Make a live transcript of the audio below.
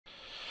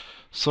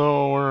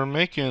So we're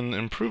making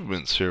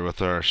improvements here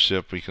with our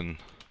ship. We can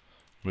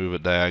move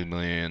it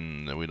diagonally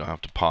and we don't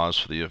have to pause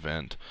for the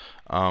event.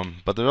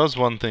 But there was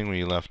one thing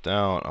we left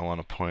out I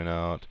want to point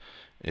out,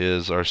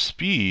 is our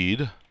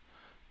speed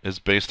is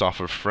based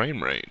off of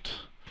frame rate.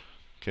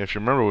 Okay, if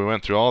you remember, we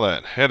went through all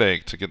that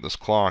headache to get this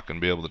clock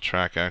and be able to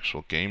track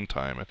actual game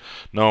time. And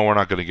no, we're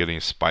not going to get any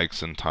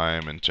spikes in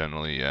time, and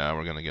generally, yeah,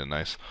 we're going to get a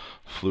nice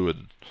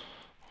fluid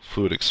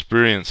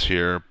experience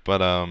here.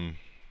 But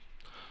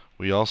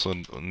we also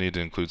need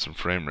to include some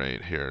frame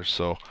rate here,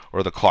 so,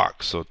 or the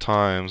clock. So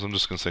times, I'm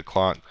just going to say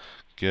clock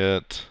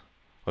get,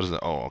 what is it?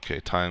 Oh, okay,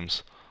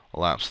 times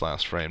elapsed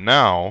last frame.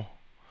 Now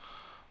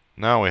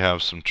we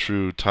have some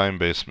true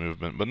time-based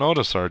movement. But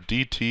notice our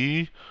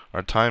dt,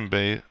 our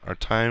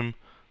time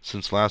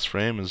since last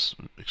frame, is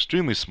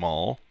extremely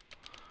small.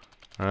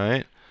 All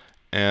right,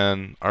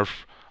 and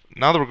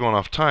now that we're going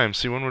off time,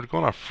 see, when we're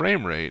going off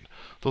frame rate,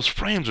 those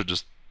frames are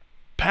just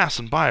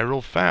passing by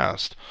real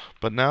fast.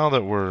 But now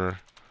that we're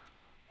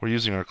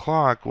using our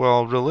clock,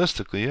 well,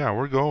 realistically, yeah,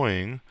 we're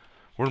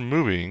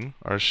moving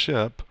our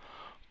ship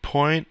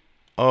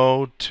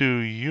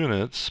 0.02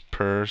 units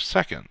per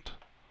second.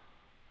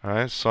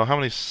 Alright, so how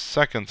many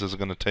seconds is it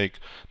going to take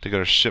to get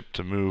our ship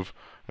to move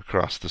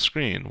across the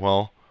screen?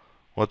 Well,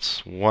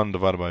 what's 1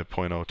 divided by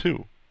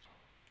 0.02?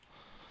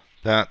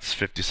 That's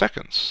 50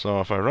 seconds.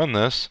 So if I run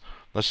this,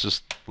 let's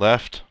just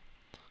left,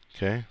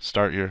 okay,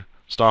 start your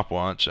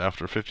stopwatch.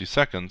 After 50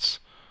 seconds,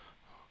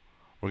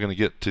 we're going to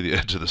get to the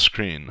edge of the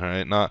screen.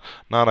 Alright, not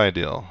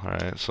ideal.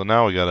 Alright, so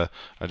now we got to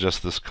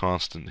adjust this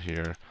constant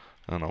here.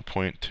 I don't know,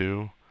 0.2.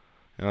 You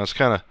know, it's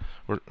kind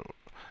of,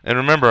 and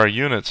remember our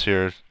units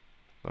here.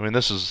 I mean,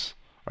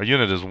 our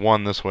unit is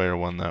 1 this way or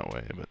 1 that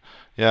way, but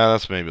yeah,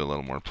 that's maybe a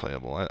little more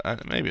playable.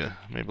 Maybe a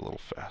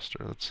little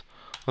faster.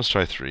 Let's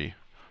try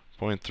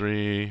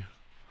 3.3.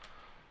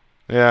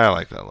 Yeah, I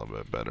like that a little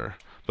bit better.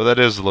 But that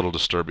is a little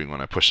disturbing when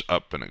I push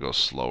up and it goes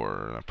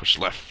slower, and I push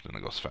left and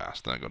it goes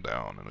fast, then I go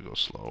down and it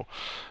goes slow.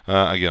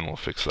 Again, we'll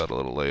fix that a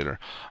little later.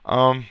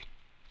 I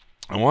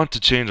want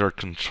to change our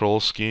control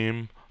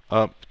scheme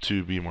up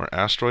to be more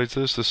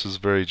asteroids-ish. This is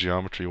very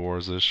Geometry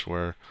Wars-ish,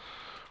 where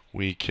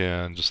we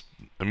can just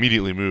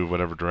immediately move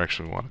whatever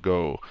direction we want to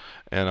go.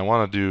 And I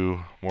want to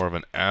do more of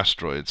an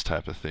asteroids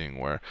type of thing,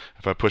 where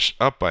if I push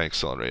up, I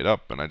accelerate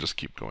up, and I just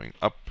keep going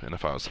up. And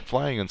if I was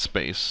flying in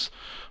space,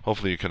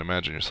 hopefully you can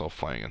imagine yourself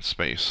flying in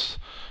space.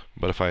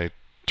 But if I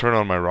turn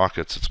on my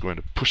rockets, it's going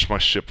to push my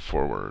ship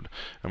forward,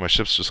 and my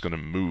ship's just going to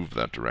move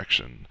that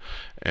direction.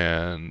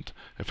 And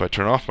if I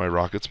turn off my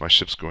rockets, my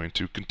ship's going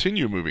to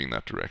continue moving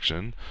that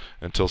direction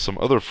until some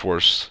other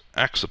force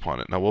acts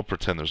upon it. Now we'll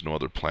pretend there's no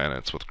other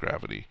planets with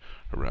gravity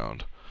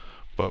around,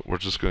 but we're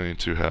just going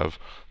to have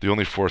the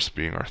only force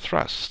being our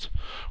thrust.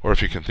 Or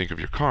if you can think of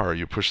your car,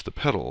 you push the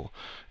pedal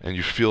and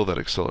you feel that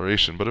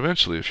acceleration, but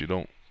eventually, if you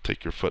don't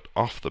take your foot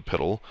off the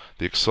pedal,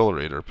 the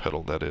accelerator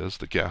pedal, that is,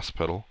 the gas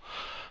pedal,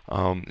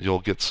 you'll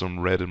get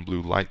some red and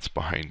blue lights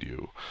behind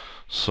you.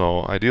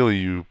 So ideally,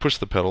 you push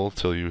the pedal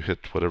till you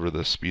hit whatever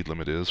the speed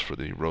limit is for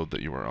the road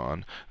that you were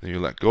on, then you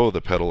let go of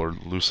the pedal or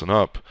loosen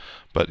up.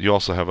 But you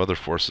also have other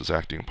forces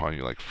acting upon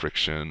you, like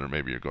friction, or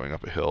maybe you're going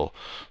up a hill.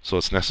 So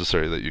it's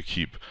necessary that you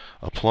keep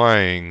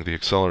applying the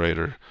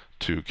accelerator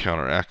to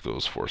counteract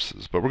those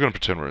forces. But we're going to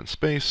pretend we're in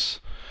space,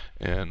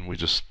 and we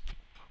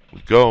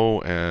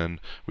go and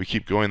we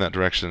keep going that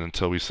direction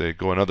until we say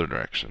go another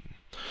direction.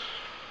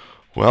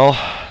 Well,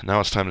 now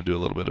it's time to do a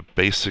little bit of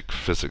basic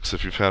physics.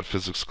 If you've had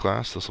physics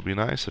class, this will be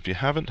nice. If you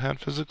haven't had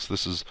physics,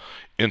 this is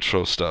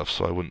intro stuff,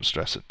 so I wouldn't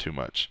stress it too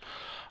much.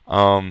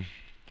 Here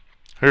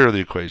are the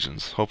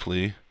equations.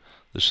 Hopefully,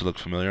 this should look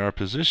familiar. Our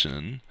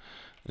position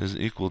is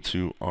equal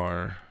to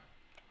our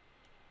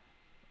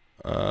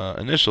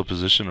initial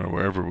position, or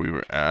wherever we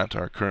were at,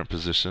 our current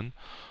position,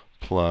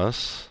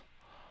 plus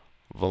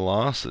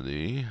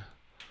velocity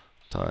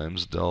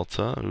times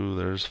delta. Ooh,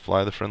 there's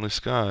fly the friendly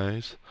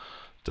skies.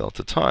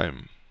 Delta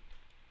time.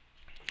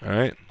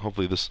 Alright,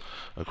 hopefully this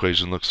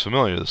equation looks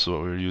familiar. This is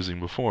what we were using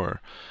before.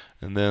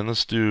 And then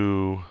let's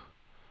do,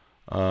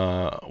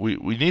 we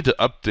need to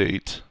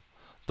update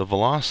the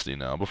velocity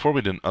now. Before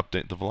we didn't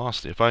update the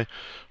velocity. If I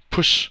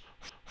push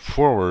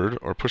forward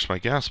or push my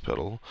gas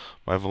pedal,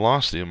 my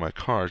velocity in my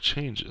car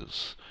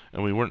changes.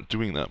 And we weren't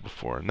doing that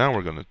before. Now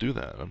we're going to do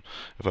that.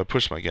 If I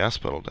push my gas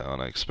pedal down,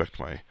 I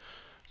expect my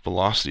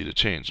velocity to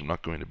change. I'm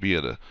not going to be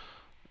at a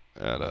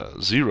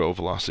zero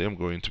velocity. I'm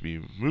going to be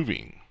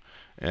moving.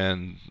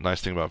 And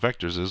nice thing about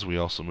vectors is we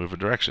also move a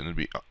direction. It'd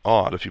be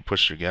odd if you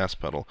push your gas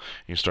pedal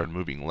and you start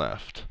moving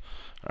left.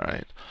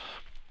 Alright.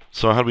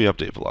 So how do we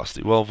update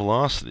velocity? Well,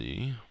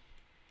 velocity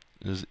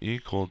is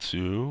equal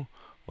to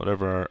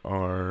whatever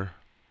our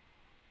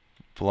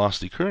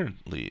velocity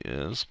currently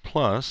is,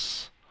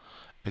 plus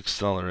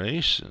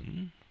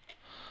acceleration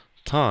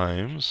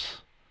times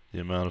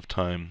the amount of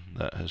time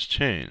that has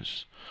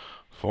changed.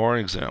 For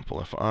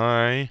example, if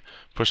I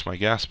push my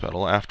gas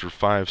pedal after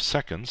 5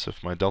 seconds,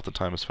 if my delta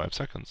time is 5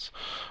 seconds,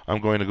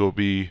 I'm going to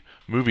be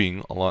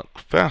moving a lot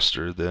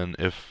faster than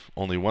if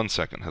only 1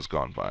 second has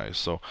gone by.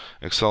 So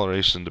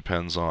acceleration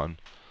depends on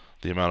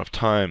the amount of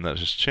time that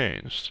has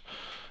changed.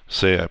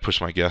 Say I push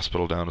my gas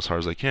pedal down as hard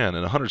as I can,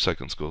 and 100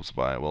 seconds goes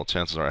by. Well,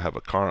 chances are I have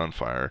a car on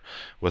fire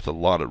with a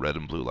lot of red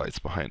and blue lights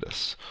behind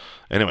us.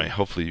 Anyway,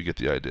 hopefully you get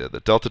the idea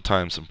that delta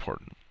time is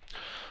important.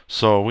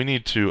 So we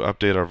need to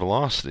update our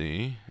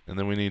velocity, and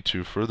then we need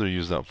to further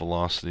use that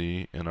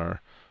velocity in our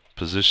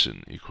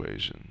position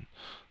equation.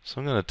 So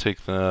I'm going to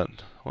take that,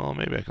 well,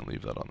 maybe I can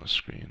leave that on the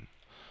screen.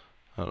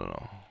 I don't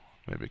know.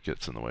 Maybe it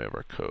gets in the way of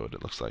our code.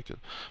 It looks like it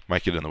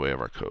might get in the way of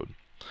our code.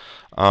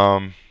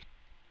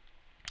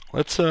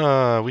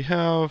 We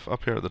have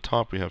up here at the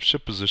top, we have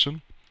ship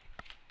position.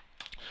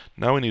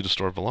 Now we need to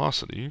store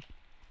velocity.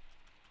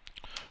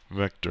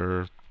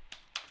 Vector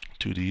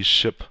 2D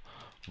ship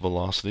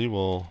velocity.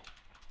 We'll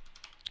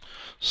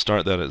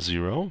start that at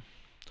 0.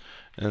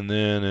 And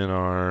then in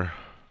our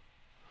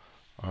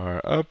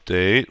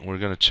update, we're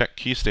going to check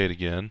key state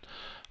again.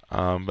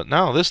 But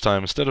now this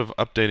time, instead of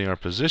updating our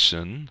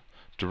position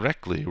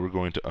directly, we're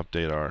going to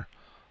update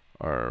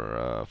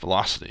our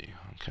velocity.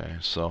 Okay,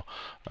 so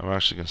I'm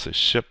actually going to say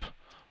ship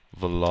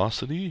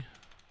velocity,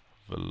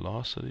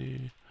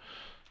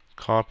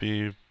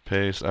 copy,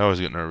 paste. I always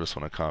get nervous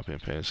when I copy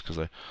and paste because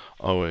I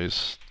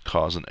always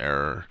cause an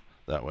error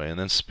that way. And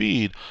then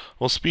speed,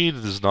 well, speed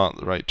is not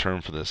the right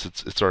term for this.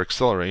 It's our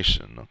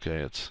acceleration. Okay,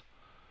 it's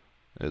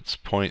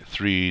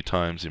 0.3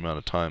 times the amount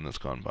of time that's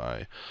gone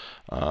by.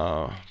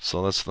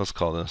 So let's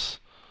call this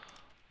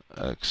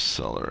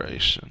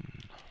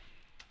acceleration.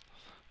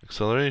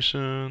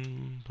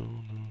 Acceleration.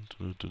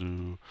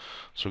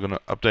 So we're going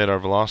to update our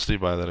velocity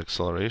by that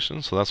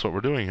acceleration. So that's what we're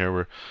doing here.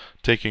 We're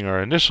taking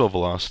our initial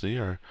velocity,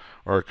 our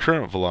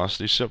current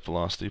velocity, ship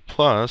velocity,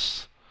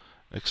 plus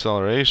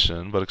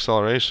acceleration. But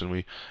acceleration,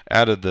 we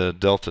added the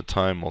delta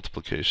time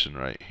multiplication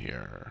right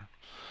here.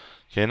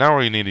 Okay, now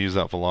we need to use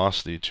that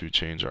velocity to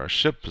change our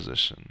ship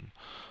position.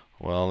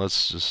 Well,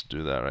 let's just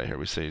do that right here.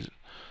 We say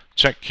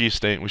check key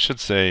state. We should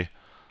say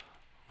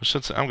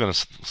I'm going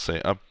to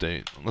say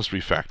update. Let's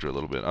refactor a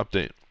little bit.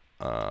 Update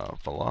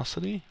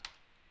velocity.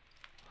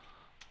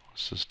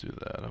 Let's just do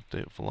that.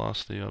 Update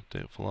velocity.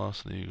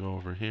 Go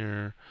over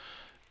here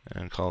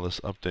and call this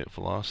update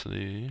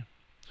velocity.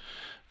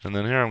 And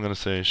then here I'm going to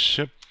say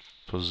ship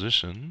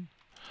position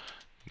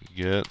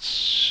gets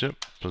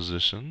ship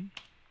position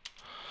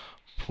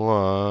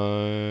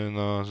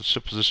plus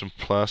ship position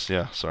plus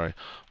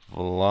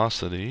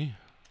velocity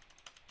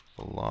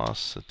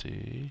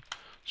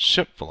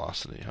ship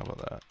velocity. How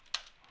about that?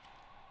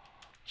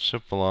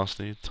 Ship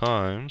velocity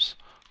times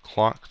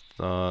clock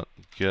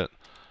get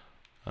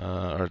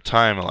or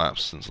time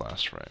elapsed since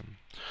last frame.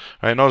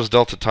 All right, notice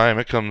delta time,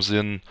 it comes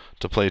in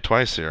to play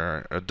twice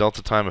here. Our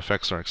delta time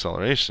affects our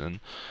acceleration,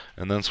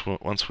 and then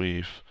once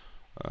we've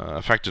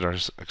affected our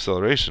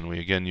acceleration, we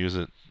again use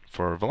it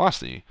for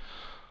velocity.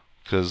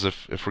 Because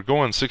if we're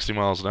going 60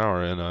 miles an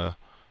hour and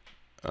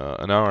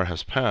an hour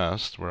has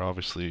passed, we're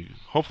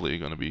hopefully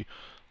going to be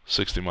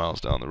 60 miles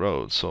down the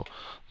road. So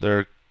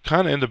they're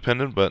kind of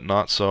independent, but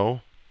not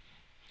so.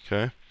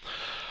 Okay.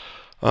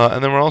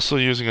 And then we're also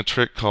using a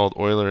trick called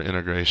Euler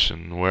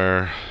Integration,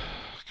 where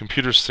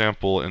computers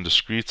sample in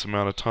discrete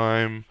amount of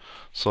time.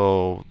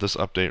 So this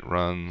update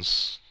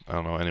runs, I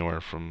don't know, anywhere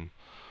from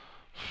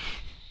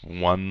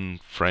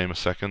 1 frame a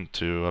second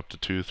to up to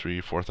 2,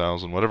 3,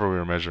 4,000, whatever we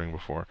were measuring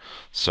before,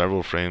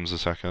 several frames a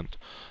second.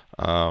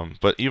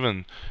 But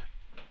even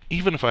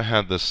if I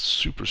had this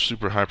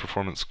super high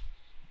performance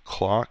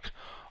clock,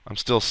 I'm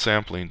still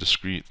sampling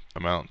discrete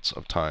amounts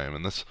of time,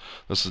 and this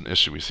is an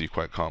issue we see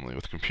quite commonly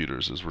with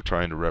computers, is we're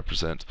trying to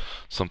represent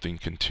something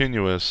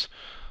continuous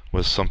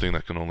with something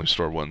that can only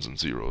store ones and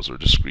zeros or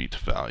discrete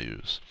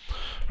values.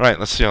 Alright,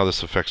 let's see how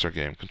this affects our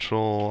game.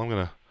 I'm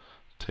going to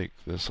take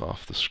this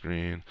off the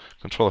screen.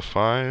 Control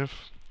F5,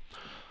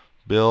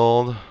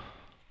 build,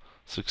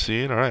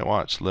 succeed. Alright,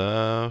 watch,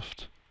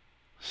 left.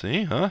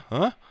 See, huh?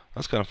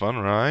 That's kind of fun,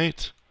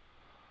 right?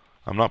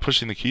 I'm not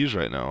pushing the keys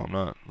right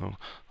now.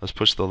 Let's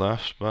push the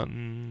left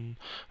button.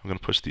 I'm going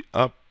to push the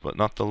up, but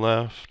not the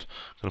left.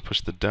 I'm going to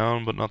push the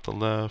down, but not the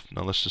left.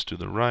 Now let's just do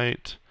the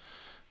right.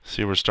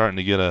 See, we're starting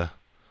to get a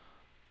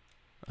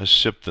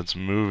ship that's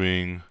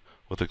moving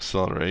with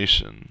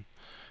acceleration.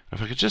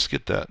 If I could just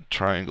get that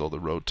triangle to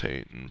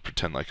rotate and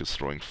pretend like it's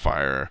throwing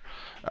fire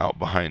out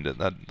behind it,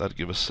 that'd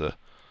give us a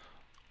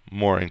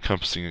more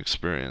encompassing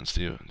experience.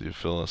 Do you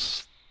feel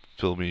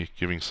me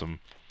giving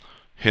some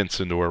hints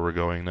into where we're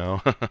going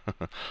now?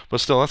 But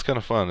still, that's kind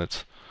of fun.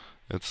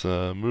 It's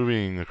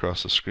moving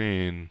across the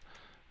screen,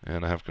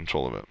 and I have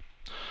control of it.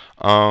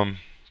 Oh,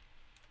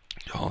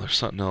 there's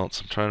something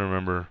else. I'm trying to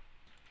remember.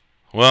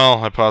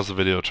 Well, I paused the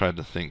video, tried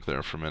to think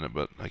there for a minute,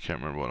 but I can't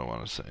remember what I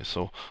want to say.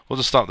 So we'll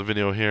just stop the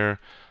video here.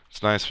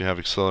 It's nice we have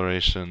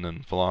acceleration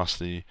and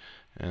velocity.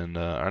 And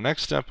our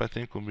next step, I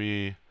think, will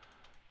be,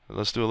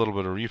 let's do a little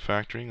bit of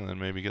refactoring and then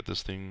maybe get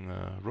this thing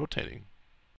rotating.